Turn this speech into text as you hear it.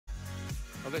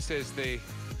Well, this is the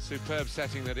superb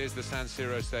setting that is the San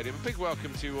Siro Stadium. A big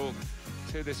welcome to you all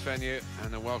to this venue,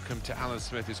 and a welcome to Alan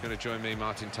Smith, who's going to join me,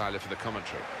 Martin Tyler, for the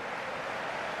commentary.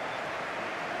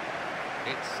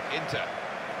 It's Inter.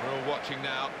 We're all watching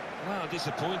now. Well,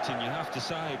 disappointing, you have to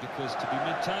say, because to be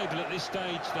mid-table at this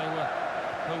stage, they were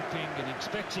hoping and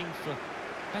expecting for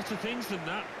better things than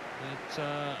that. But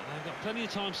they've got plenty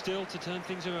of time still to turn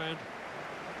things around.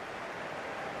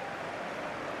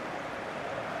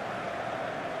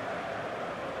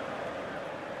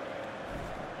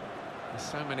 There's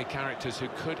so many characters who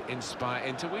could inspire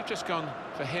Inter. We've just gone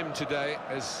for him today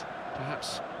as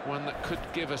perhaps one that could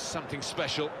give us something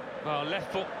special. Well,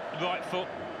 left foot, right foot,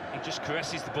 he just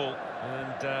caresses the ball.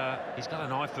 And he's got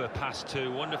an eye for a pass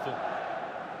too, wonderful.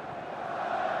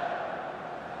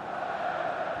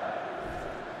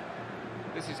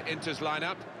 This is Inter's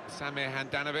lineup. Samir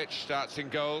Handanovic starts in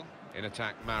goal. In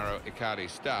attack, Mauro Icardi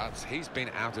starts. He's been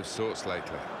out of sorts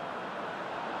lately.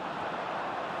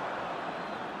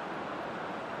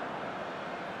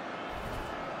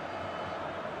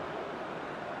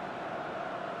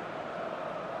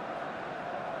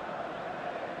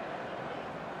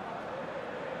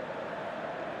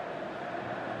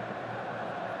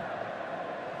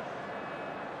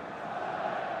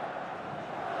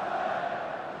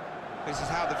 This is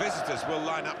how the visitors will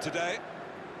line up today.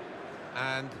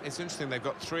 And it's interesting, they've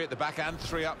got 3 at the back and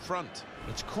 3 up front.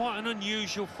 It's quite an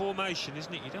unusual formation,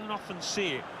 isn't it? You don't often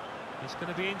see it. It's going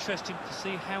to be interesting to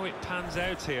see how it pans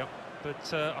out here.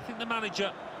 But I think the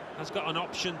manager has got an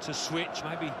option to switch,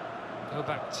 maybe go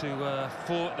back to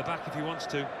 4 at the back if he wants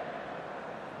to.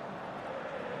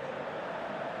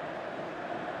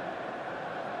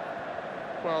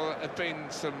 Well, there have been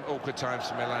some awkward times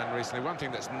for Milan recently. One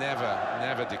thing that's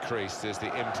never decreased is the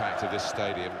impact of this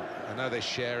stadium. I know they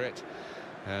share it,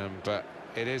 but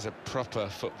it is a proper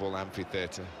football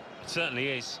amphitheatre. It certainly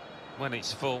is, when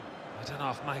it's full. I don't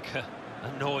know if make a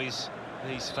noise,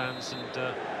 these fans, and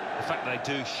the fact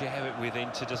they do share it with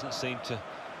Inter doesn't seem to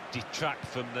detract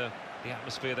from the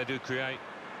atmosphere they do create.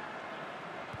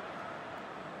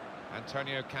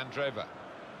 Antonio Candreva.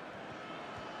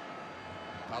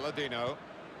 Palladino.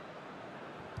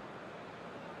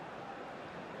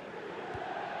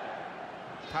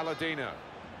 Palladino.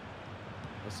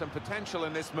 There's some potential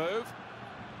in this move.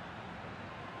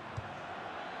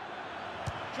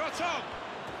 Crotone!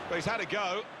 But he's had a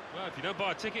go. Well, if you don't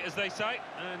buy a ticket, as they say,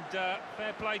 and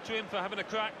fair play to him for having a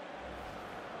crack.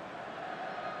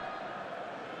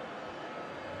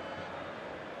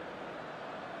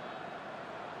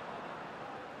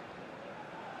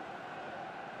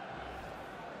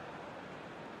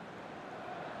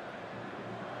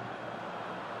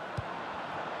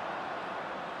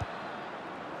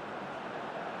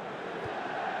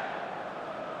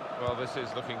 Well, this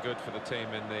is looking good for the team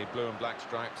in the blue and black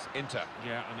stripes. Inter.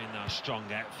 Yeah, I mean, they're a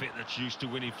strong outfit that's used to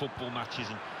winning football matches,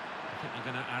 and I think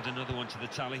they're going to add another one to the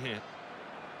tally here.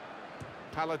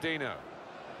 Palladino.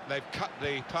 They've cut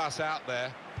the pass out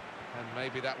there, and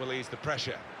maybe that will ease the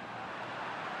pressure.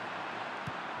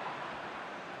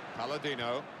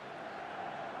 Palladino.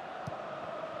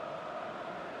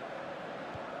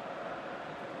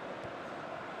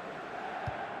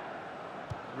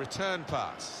 Return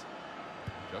pass.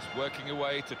 Just working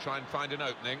away to try and find an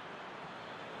opening.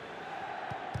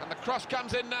 And the cross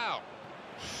comes in now.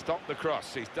 Stop the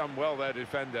cross. He's done well there,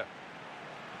 defender.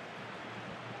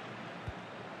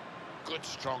 Good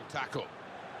strong tackle.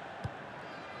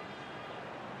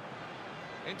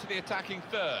 Into the attacking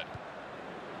third.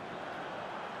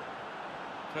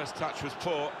 First touch was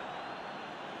poor.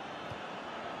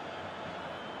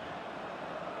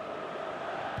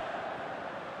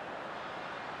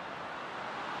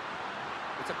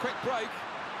 It's a quick break.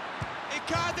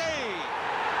 Icardi!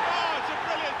 Oh, it's a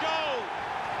brilliant goal!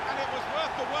 And it was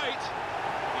worth the wait.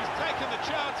 He's taken the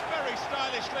chance very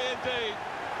stylishly indeed.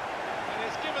 And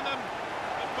it's given them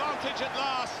advantage at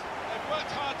last. They've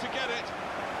worked hard to get it.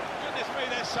 Goodness me,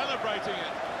 they're celebrating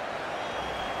it.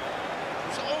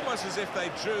 It's almost as if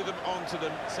they drew them onto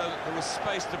them so that there was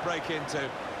space to break into.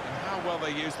 And how well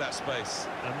they used that space.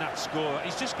 And that score,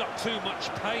 he's just got too much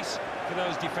pace for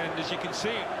those defenders, you can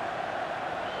see it.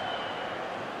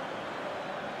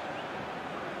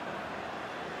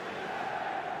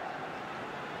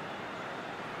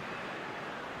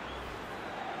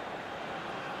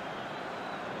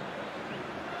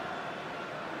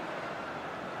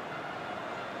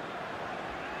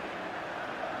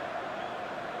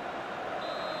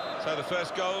 So the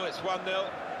first goal, it's 1-0.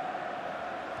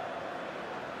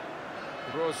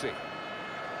 Rossi.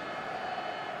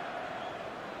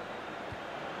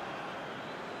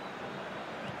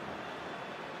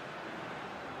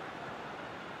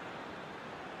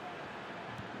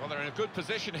 Well, they're in a good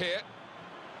position here.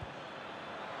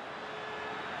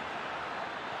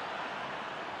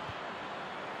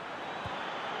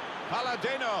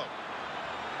 Palladino.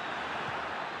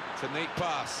 It's a neat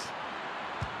pass.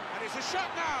 And it's a shot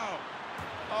now.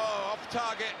 Oh, off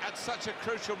target at such a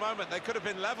crucial moment. They could have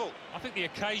been level. I think the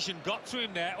occasion got to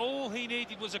him there. All he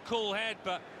needed was a cool head,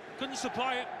 but couldn't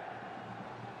supply it.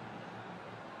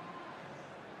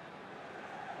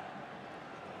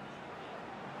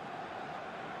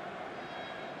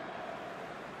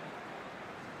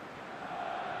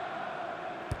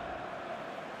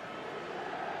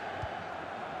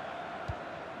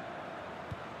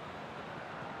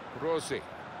 Rossi.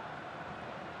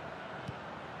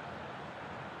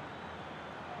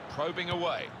 Probing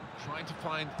away, trying to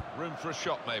find room for a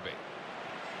shot maybe.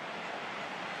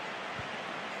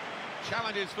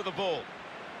 Challenges for the ball.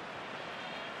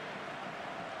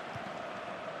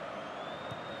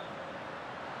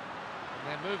 And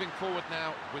they're moving forward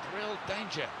now with real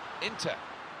danger. Inter.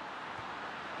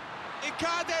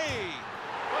 Icardi!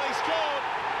 Well, he scored.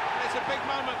 It's a big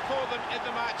moment for them in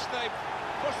the match. They've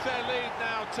pushed their lead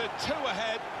now to 2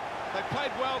 ahead. They've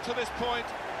played well to this point,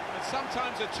 and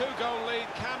sometimes a 2-goal lead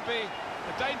can be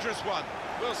a dangerous one.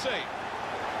 We'll see.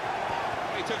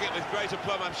 He took it with great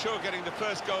aplomb. I'm sure getting the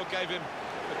first goal gave him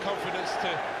the confidence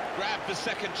to grab the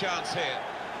second chance here.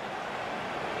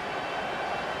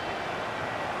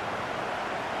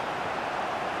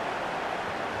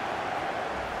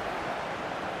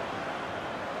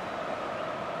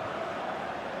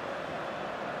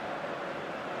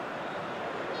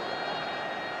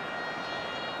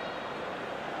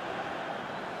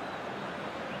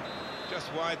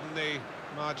 Just widen the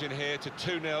margin here to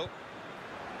 2-0.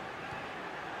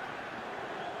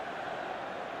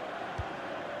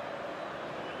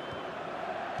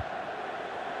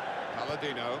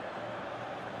 Palladino.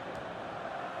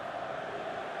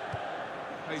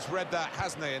 He's read that,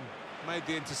 hasn't he, and made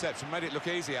the interception, made it look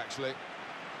easy, actually.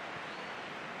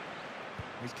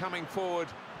 He's coming forward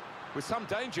with some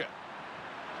danger.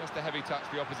 Just a heavy touch,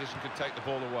 the opposition could take the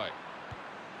ball away.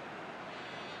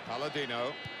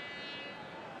 Palladino.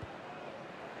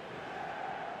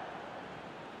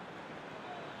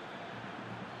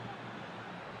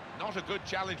 Not a good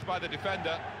challenge by the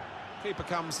defender. Keeper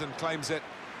comes and claims it,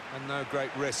 and no great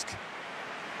risk.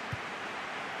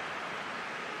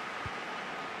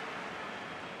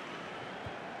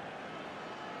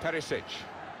 Perisic.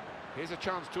 Here's a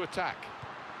chance to attack.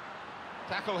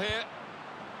 Tackle here.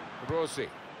 Rossi.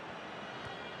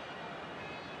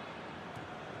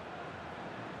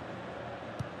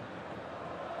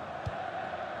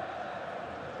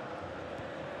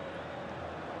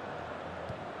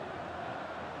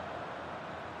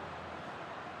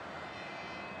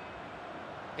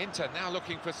 Inter now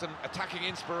looking for some attacking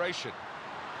inspiration.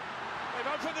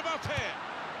 They've opened them up here.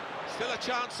 Still a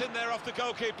chance in there off the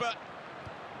goalkeeper.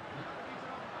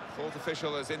 Fourth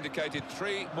official has indicated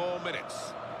 3 more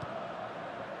minutes.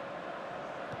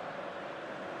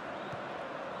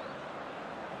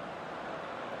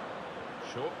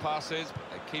 Short passes, but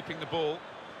they're keeping the ball.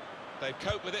 They've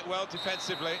coped with it well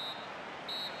defensively.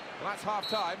 Well, that's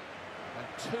half-time, and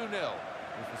 2-0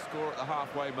 is the score at the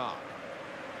halfway mark.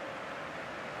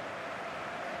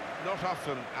 Not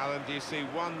often, Alan, do you see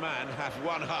one man have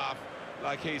one half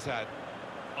like he's had.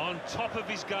 On top of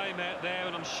his game out there,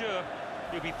 and I'm sure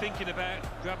he'll be thinking about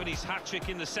grabbing his hat-trick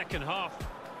in the second half.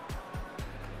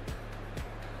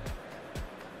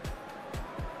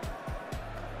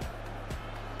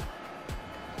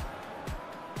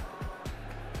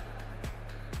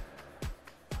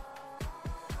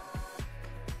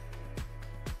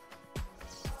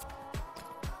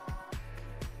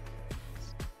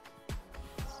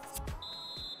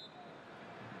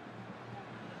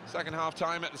 Second half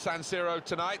time at the San Siro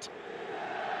tonight.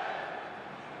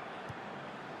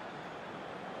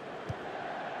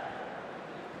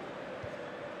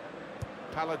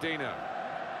 Palladino.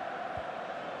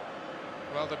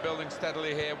 Well, they're building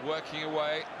steadily here, working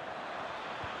away.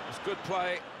 It was good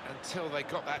play until they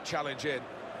got that challenge in.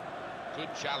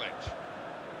 Good challenge.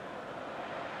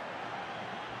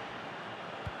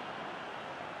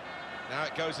 Now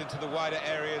it goes into the wider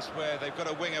areas where they've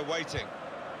got a winger waiting.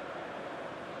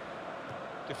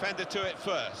 Defender to it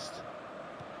first.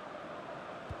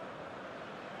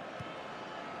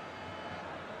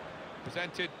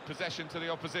 Presented possession to the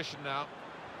opposition now.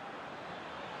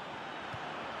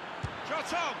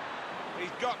 Shot on!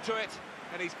 He's got to it,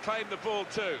 and he's claimed the ball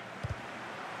too.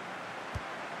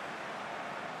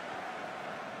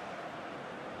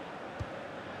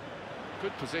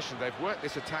 Good position. They've worked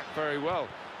this attack very well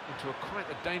into quite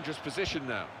a dangerous position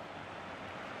now.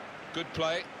 Good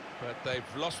play. But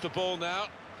they've lost the ball now,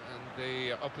 and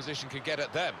the opposition can get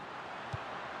at them.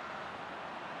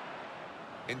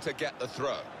 In to get the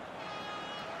throw.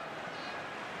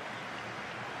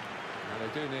 Now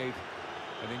they do need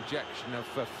an injection of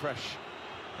fresh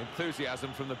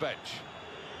enthusiasm from the bench.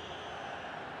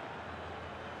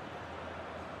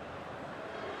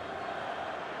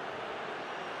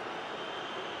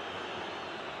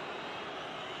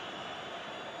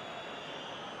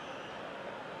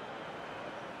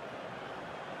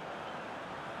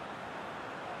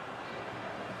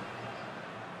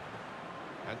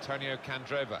 Antonio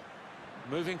Candreva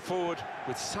moving forward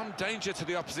with some danger to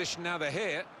the opposition. Now they're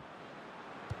here,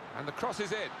 and the cross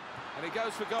is in, and he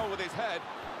goes for goal with his head.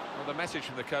 Well, the message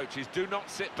from the coach is do not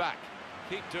sit back,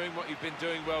 keep doing what you've been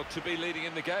doing well to be leading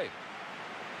in the game.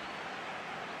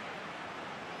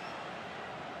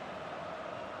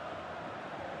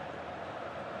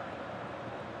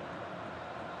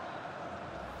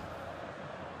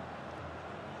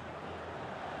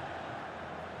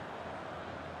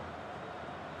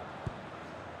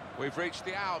 We've reached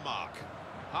the hour mark.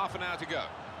 Half an hour to go.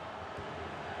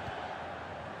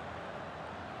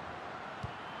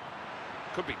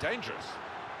 Could be dangerous.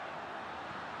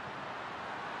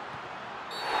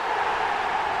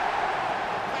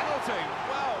 Penalty.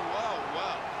 Well, well,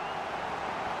 well.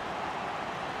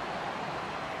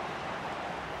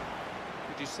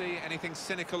 Did you see anything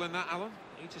cynical in that, Alan?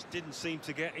 He just didn't seem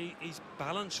to get his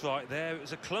balance right there. It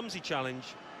was a clumsy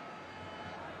challenge.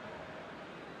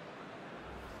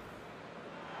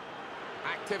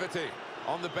 Activity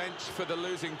on the bench for the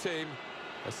losing team.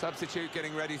 A substitute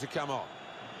getting ready to come on.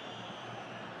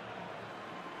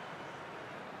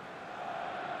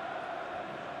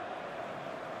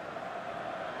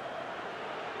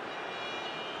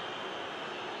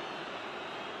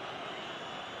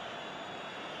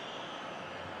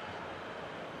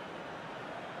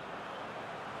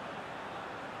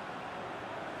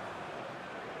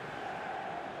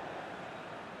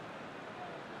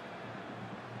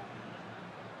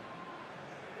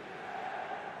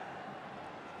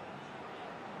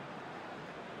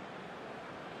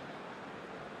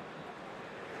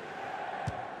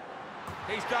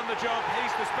 He's done the job,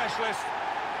 he's the specialist.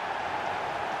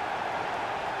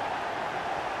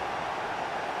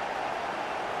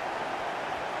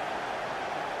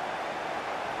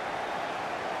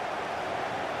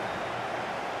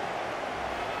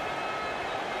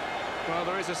 Well,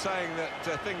 there is a saying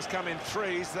that things come in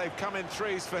threes. They've come in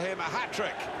threes for him, a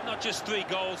hat-trick. Not just 3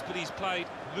 goals, but he's played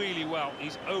really well.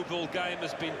 His overall game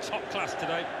has been top class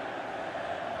today.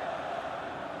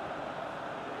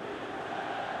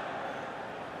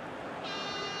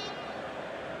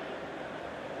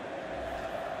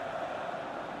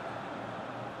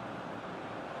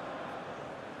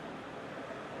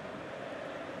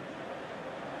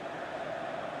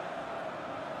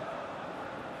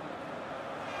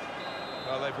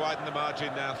 Well, they've widened the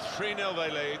margin now. 3-0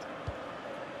 they lead.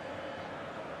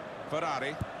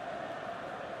 Ferrari.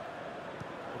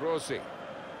 Rossi.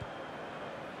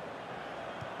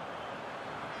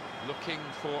 Looking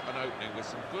for an opening with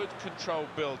some good controlled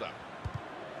build-up.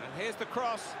 And here's the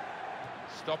cross.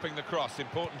 Stopping the cross.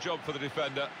 Important job for the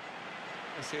defender.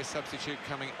 I see a substitute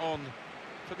coming on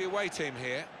for the away team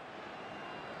here.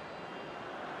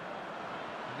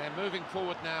 And they're moving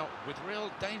forward now with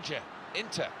real danger.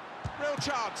 Inter. Real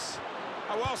chance.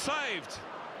 Oh, well saved.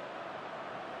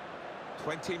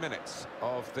 20 minutes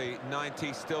of the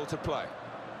 90 still to play.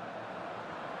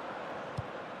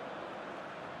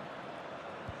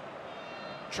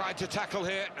 Tried to tackle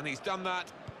here, and he's done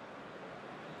that.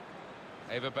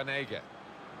 Eva Banega.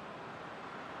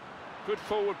 Good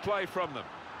forward play from them.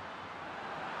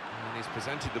 And he's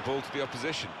presented the ball to the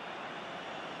opposition.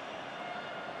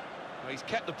 Well, he's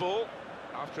kept the ball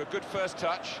after a good first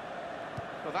touch.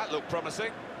 Well, that looked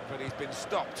promising, but he's been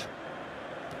stopped.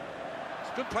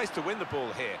 It's a good place to win the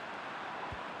ball here.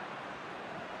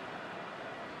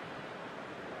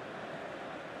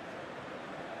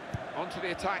 On to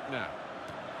the attack now.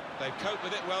 They've coped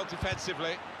with it well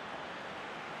defensively.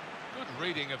 Good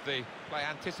reading of the play,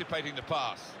 anticipating the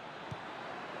pass.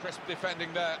 Crisp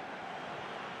defending there.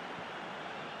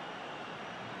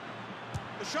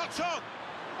 The shot's on!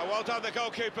 Oh, well done, the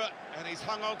goalkeeper, and he's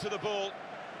hung on to the ball.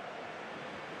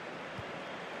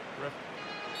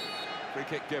 Free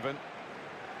kick given.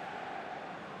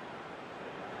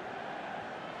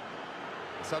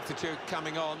 Substitute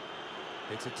coming on.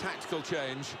 It's a tactical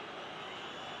change.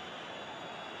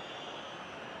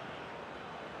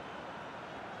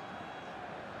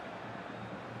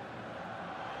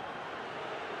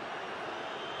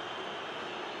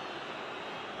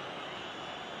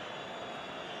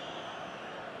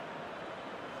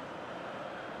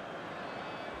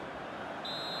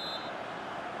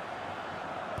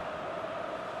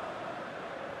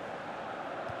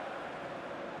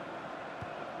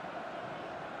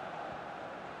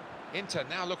 Inter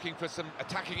now looking for some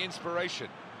attacking inspiration.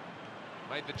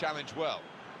 Made the challenge well.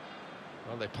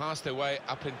 Well, they passed their way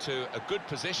up into a good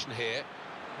position here,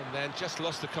 and then just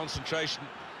lost the concentration,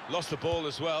 lost the ball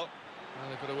as well. Well,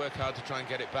 they've got to work hard to try and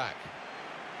get it back.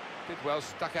 Did well,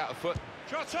 stuck out a foot.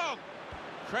 Crotone!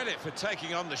 Credit for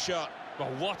taking on the shot. Well,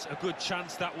 what a good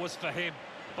chance that was for him.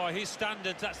 By his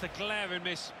standards, that's the glaring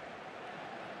miss.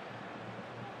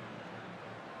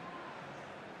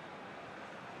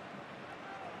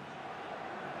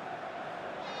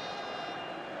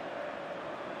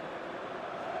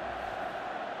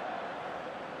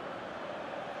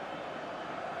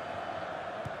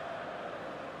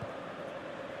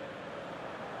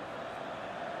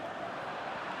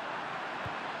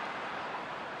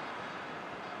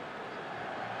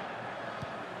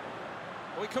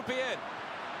 We could be in.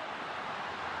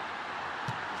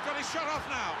 He's got his shot off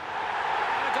now.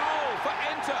 And a goal for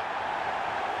Inter.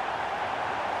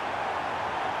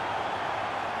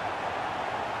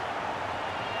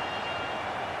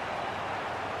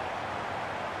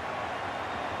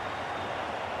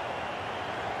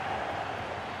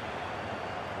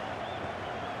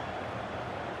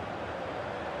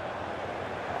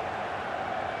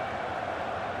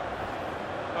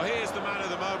 Well, here's the man of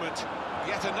the moment.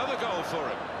 Yet another goal for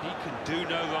him. He can do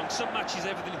no wrong. Some matches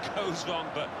everything goes wrong,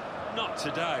 but not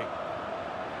today.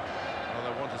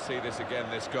 Well, I want to see this again,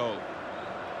 this goal.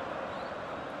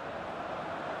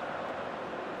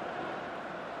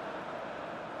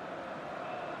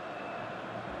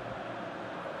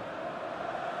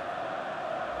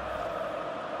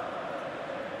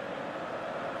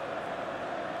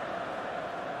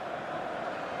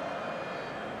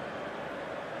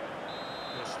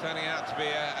 It's turning out to be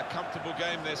a comfortable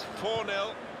game, this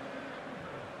 4-0.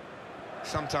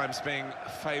 Sometimes being a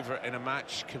favourite in a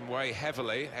match can weigh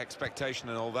heavily, expectation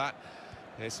and all that.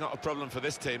 It's not a problem for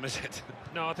this team, is it?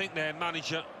 No, I think their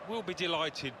manager will be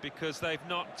delighted because they've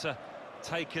not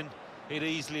taken it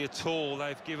easily at all.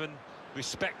 They've given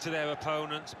respect to their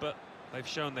opponents, but they've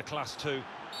shown their class too.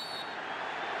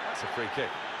 That's a free kick.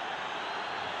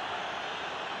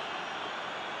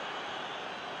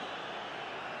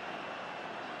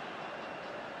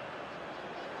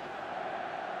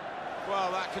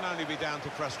 Well, that can only be down to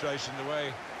frustration, the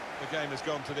way the game has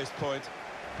gone to this point,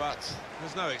 but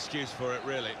there's no excuse for it,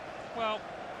 really. Well,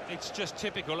 it's just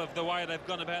typical of the way they've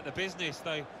gone about the business.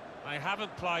 They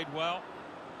haven't played well,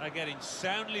 they're getting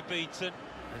soundly beaten,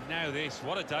 and now this.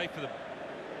 What a day for them.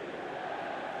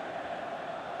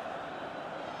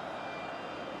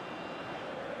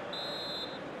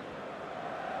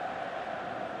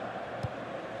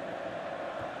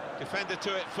 Defender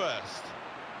to it first.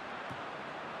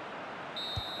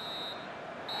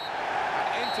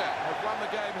 Inter have won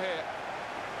the game here.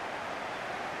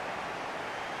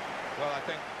 Well, I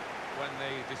think when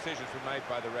the decisions were made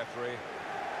by the referee,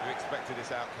 you expected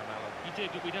this outcome, Alan. You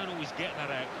did, but we don't always get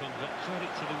that outcome. But credit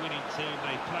to the winning team.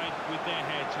 They played with their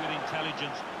heads, with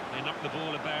intelligence. They knocked the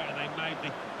ball about and they made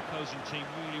the opposing team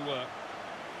really work.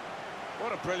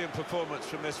 What a brilliant performance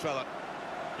from this fella.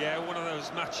 Yeah, one of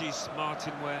those matches,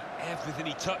 Martin, where everything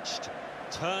he touched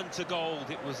turned to gold.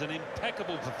 It was an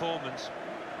impeccable performance.